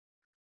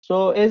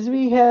So as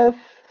we have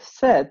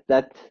said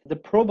that the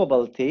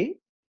probability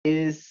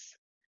is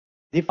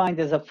defined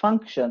as a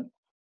function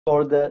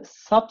for the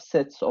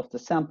subsets of the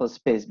sample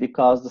space,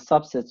 because the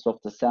subsets of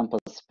the sample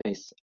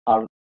space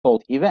are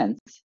called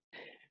events.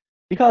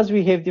 Because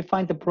we have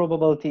defined the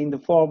probability in the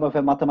form of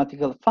a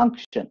mathematical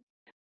function,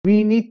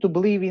 we need to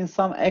believe in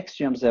some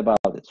axioms about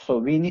it. So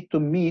we need to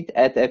meet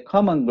at a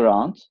common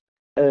ground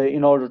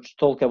in order to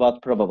talk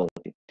about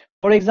probability.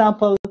 For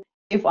example,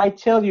 if I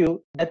tell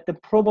you that the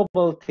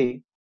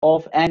probability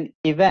of an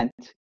event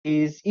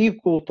is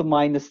equal to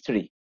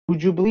 -3,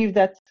 would you believe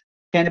that?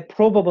 Can a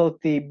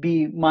probability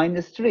be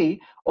 -3?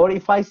 Or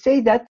if I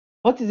say that,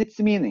 what is its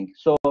meaning?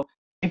 So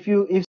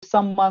if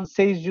someone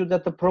says you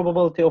that the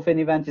probability of an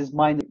event is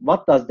minus,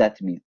 what does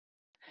that mean?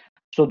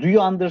 So do you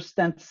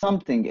understand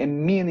something, a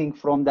meaning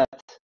from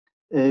that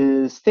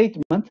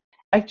statement?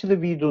 Actually,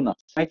 we do not,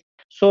 right?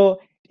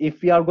 So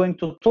if we are going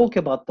to talk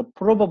about the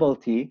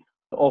probability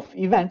of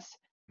events,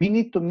 we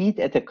need to meet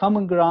at a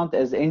common ground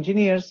as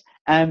engineers,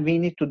 and we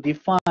need to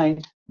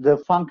define the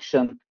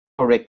function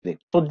correctly.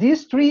 So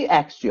these three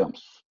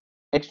axioms,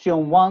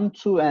 axiom 1,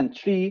 2, and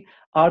 3,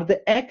 are the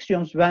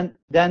axioms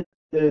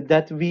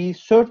that we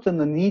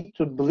certainly need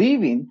to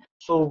believe in,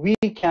 so we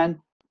can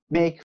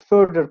make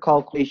further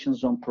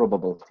calculations on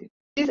probability.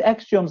 These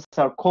axioms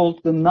are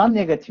called the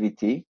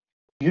non-negativity,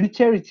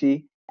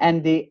 unitarity,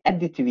 and the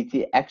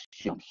additivity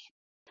axioms.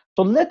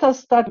 So let us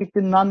start with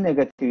the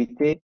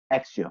non-negativity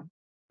axiom.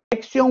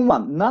 Axiom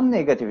 1,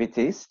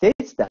 non-negativity,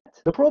 states that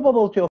the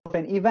probability of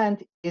an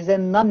event is a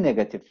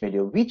non-negative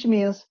value, which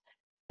means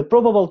the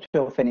probability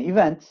of an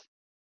event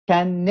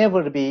can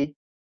never be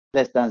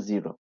less than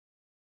 0.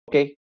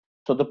 Okay?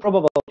 So the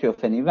probability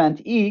of an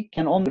event E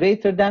can only be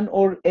greater than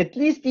or at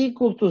least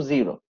equal to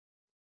 0.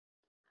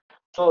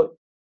 So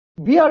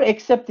we are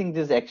accepting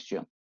this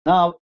axiom.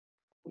 Now,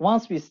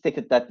 once we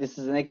stated that this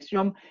is an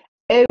axiom,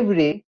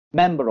 every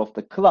member of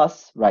the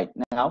class right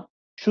now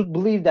should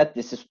believe that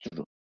this is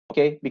true.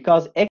 Okay?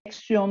 Because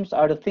axioms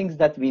are the things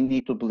that we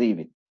need to believe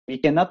in. We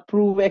cannot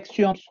prove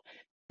axioms.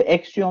 The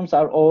axioms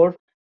are our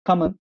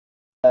common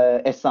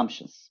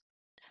assumptions.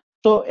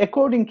 So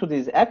according to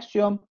this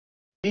axiom,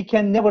 we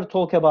can never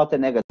talk about a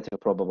negative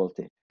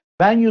probability.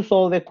 When you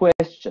solve a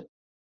question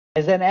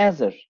as an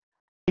answer,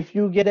 if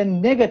you get a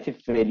negative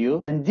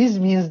value, and this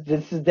means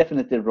this is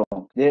definitely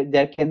wrong.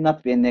 There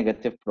cannot be a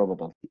negative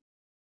probability.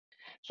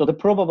 So the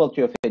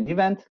probability of an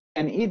event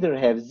can either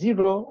have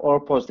 0 or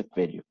positive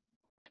value.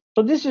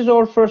 So this is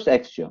our first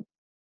axiom.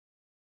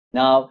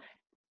 Now,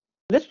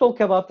 let's talk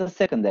about the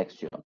second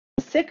axiom.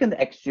 The second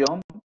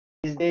axiom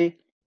is the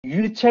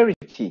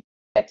unitarity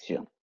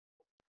axiom.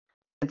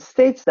 It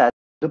states that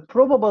the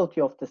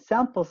probability of the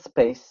sample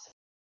space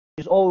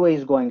is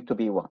always going to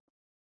be 1.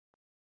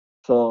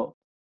 So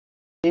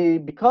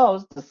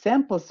because the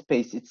sample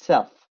space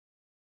itself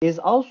is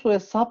also a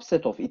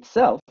subset of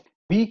itself,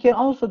 we can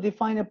also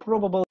define a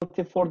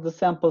probability for the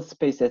sample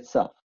space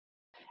itself.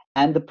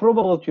 And the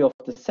probability of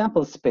the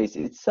sample space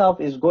itself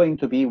is going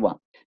to be 1.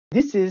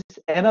 This is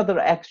another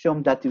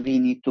axiom that we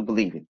need to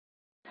believe in.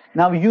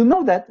 Now, you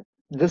know that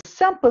the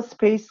sample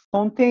space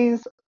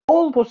contains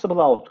all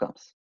possible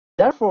outcomes.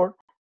 Therefore,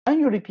 when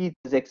you repeat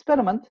this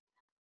experiment,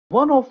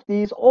 one of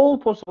these all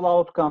possible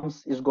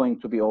outcomes is going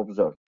to be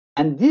observed.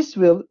 And this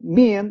will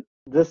mean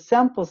the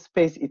sample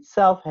space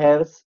itself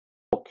has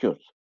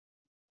occurred.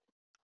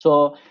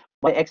 So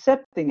by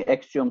accepting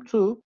axiom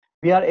 2,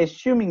 we are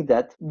assuming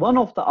that one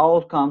of the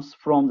outcomes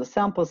from the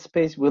sample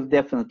space will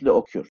definitely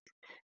occur.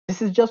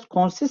 This is just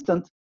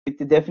consistent with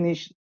the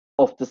definition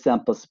of the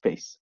sample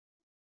space.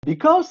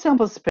 Because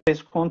sample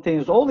space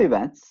contains all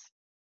events,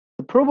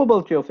 the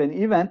probability of an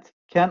event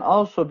can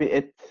also be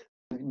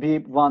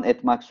 1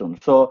 at maximum.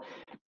 So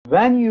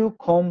when you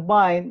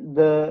combine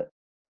the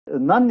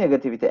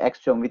non-negativity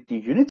axiom with the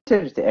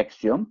unitarity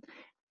axiom,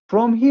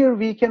 from here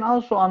we can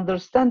also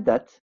understand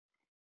that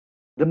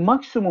the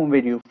maximum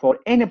value for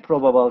any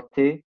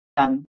probability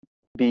can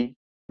be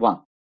 1.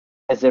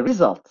 As a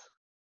result,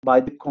 by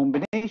the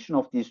combination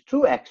of these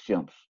two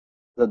axioms,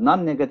 the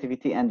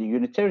non-negativity and the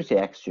unitarity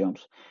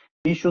axioms,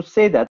 we should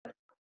say that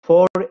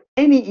for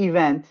any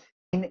event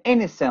in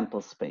any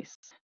sample space,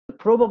 the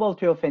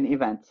probability of an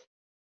event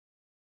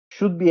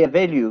should be a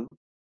value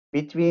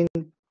between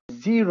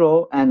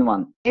 0 and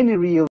 1, any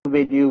real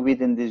value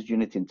within this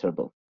unit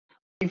interval.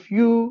 If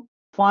you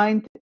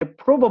find a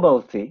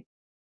probability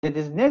that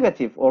is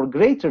negative or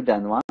greater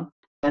than 1,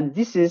 then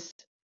this is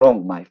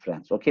wrong, my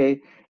friends,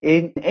 okay?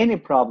 In any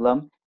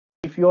problem,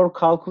 if your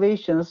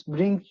calculations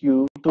bring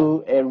you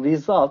to a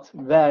result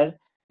where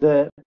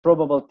the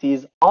probability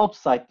is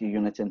outside the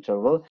unit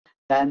interval,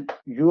 then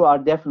you are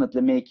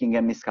definitely making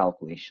a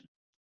miscalculation.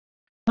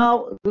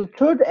 Now, the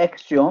third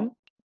axiom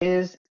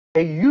is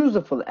a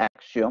useful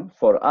axiom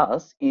for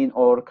us in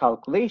our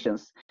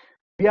calculations.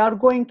 We are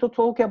going to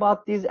talk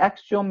about this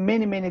axiom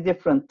many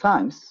different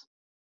times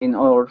in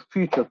our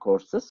future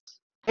courses.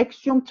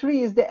 Axiom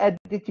 3 is the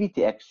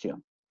additivity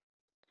axiom.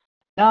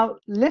 Now,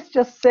 let's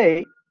just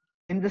say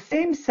in the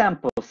same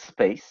sample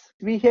space,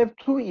 we have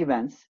two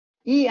events,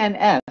 E and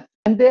F,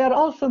 And they are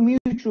also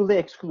mutually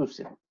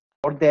exclusive,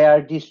 or they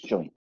are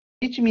disjoint,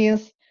 which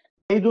means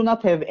they do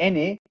not have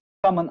any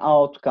common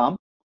outcome.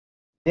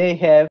 They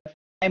have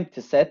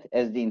empty set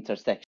as the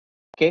intersection.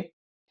 Okay?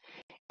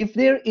 If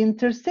their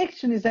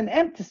intersection is an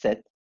empty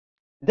set,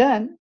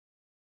 then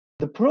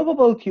the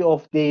probability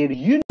of their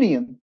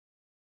union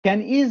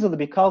can easily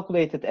be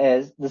calculated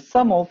as the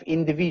sum of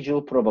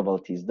individual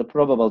probabilities, the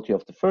probability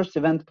of the first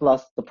event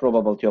plus the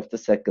probability of the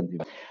second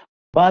event.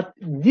 But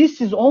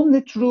this is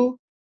only true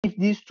if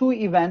these two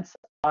events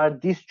are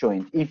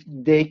disjoint, if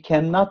they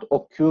cannot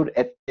occur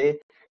at the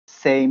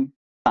same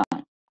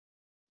time.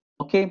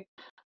 Okay,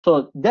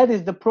 so that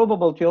is the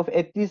probability of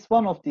at least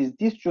one of these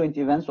disjoint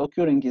events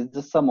occurring is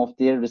the sum of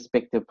their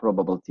respective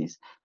probabilities.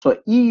 So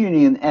E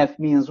union F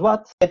means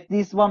what? At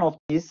least one of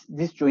these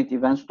disjoint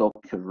events to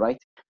occur,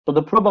 right? So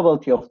the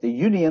probability of the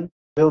union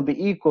will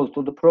be equal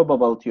to the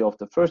probability of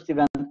the first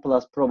event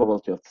plus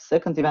probability of the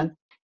second event,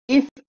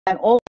 if and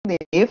only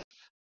if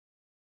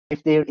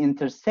their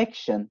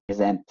intersection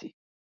is empty.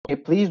 Okay,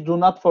 please do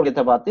not forget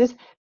about this.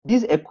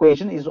 This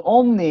equation is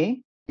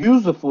only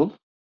useful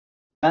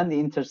when the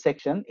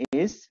intersection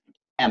is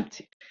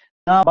empty.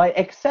 Now, by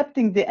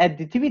accepting the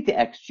additivity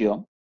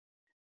axiom,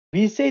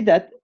 we say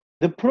that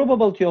the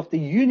probability of the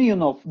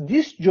union of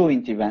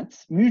disjoint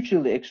events,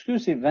 mutually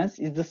exclusive events,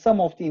 is the sum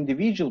of the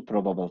individual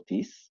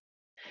probabilities.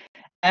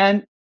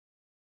 And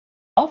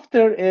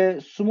after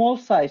a small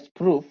sized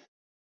proof,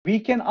 we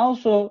can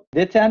also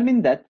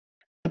determine that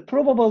the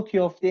probability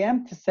of the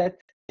empty set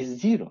is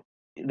 0.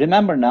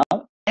 Remember now,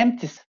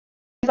 empty set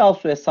is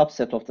also a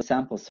subset of the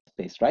sample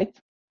space, right?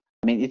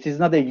 I mean, it is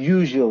not a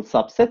usual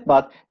subset,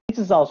 but it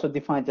is also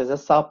defined as a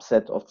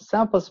subset of the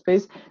sample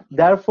space.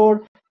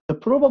 Therefore, the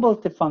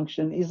probability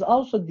function is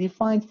also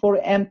defined for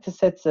empty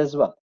sets as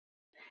well.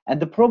 And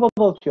the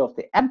probability of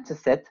the empty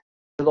set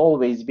will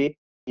always be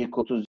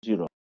equal to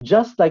 0.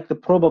 Just like the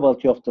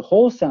probability of the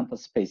whole sample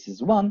space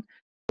is 1,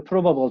 the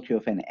probability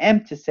of an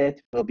empty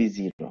set will be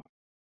 0.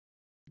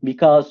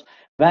 Because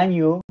when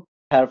you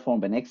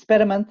perform an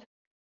experiment,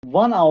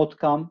 one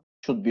outcome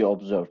should be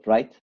observed,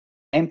 right?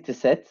 Empty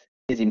set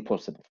is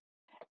impossible.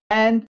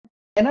 And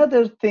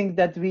another thing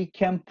that we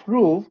can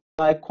prove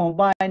by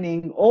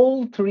combining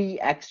all three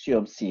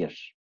axioms here,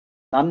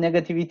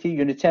 non-negativity,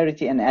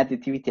 unitarity, and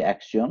additivity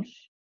axioms,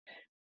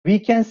 we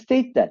can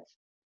state that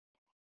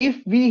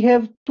if we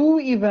have two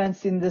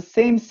events in the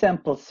same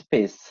sample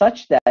space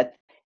such that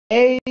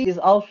A is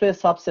also a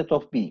subset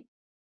of B.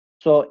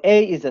 So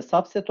A is a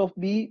subset of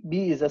B,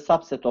 B is a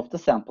subset of the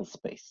sample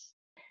space.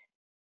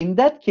 In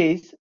that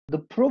case, the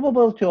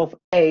probability of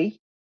A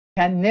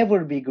can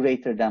never be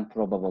greater than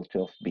probability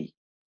of B.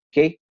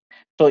 Okay?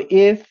 So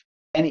if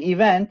an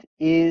event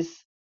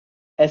is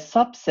a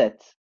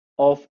subset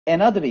of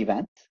another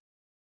event,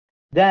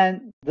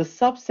 then the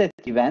subset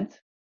event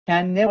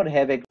can never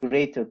have a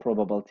greater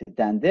probability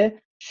than the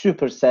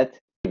superset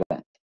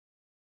event.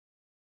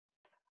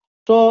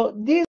 So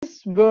these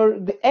were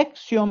the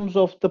axioms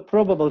of the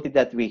probability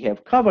that we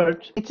have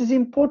covered. It is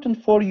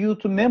important for you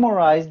to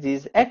memorize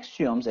these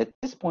axioms at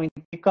this point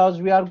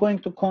because we are going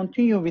to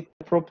continue with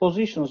the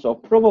propositions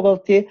of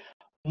probability,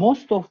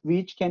 most of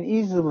which can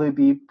easily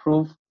be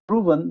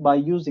proven by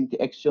using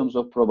the axioms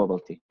of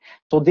probability.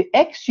 So the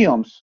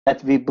axioms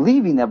that we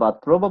believe in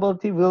about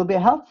probability will be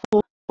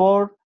helpful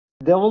for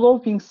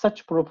developing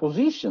such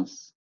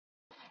propositions.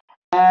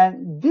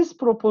 And these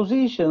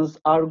propositions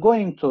are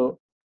going to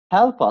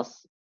help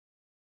us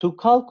to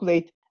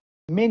calculate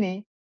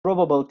many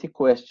probability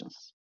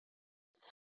questions.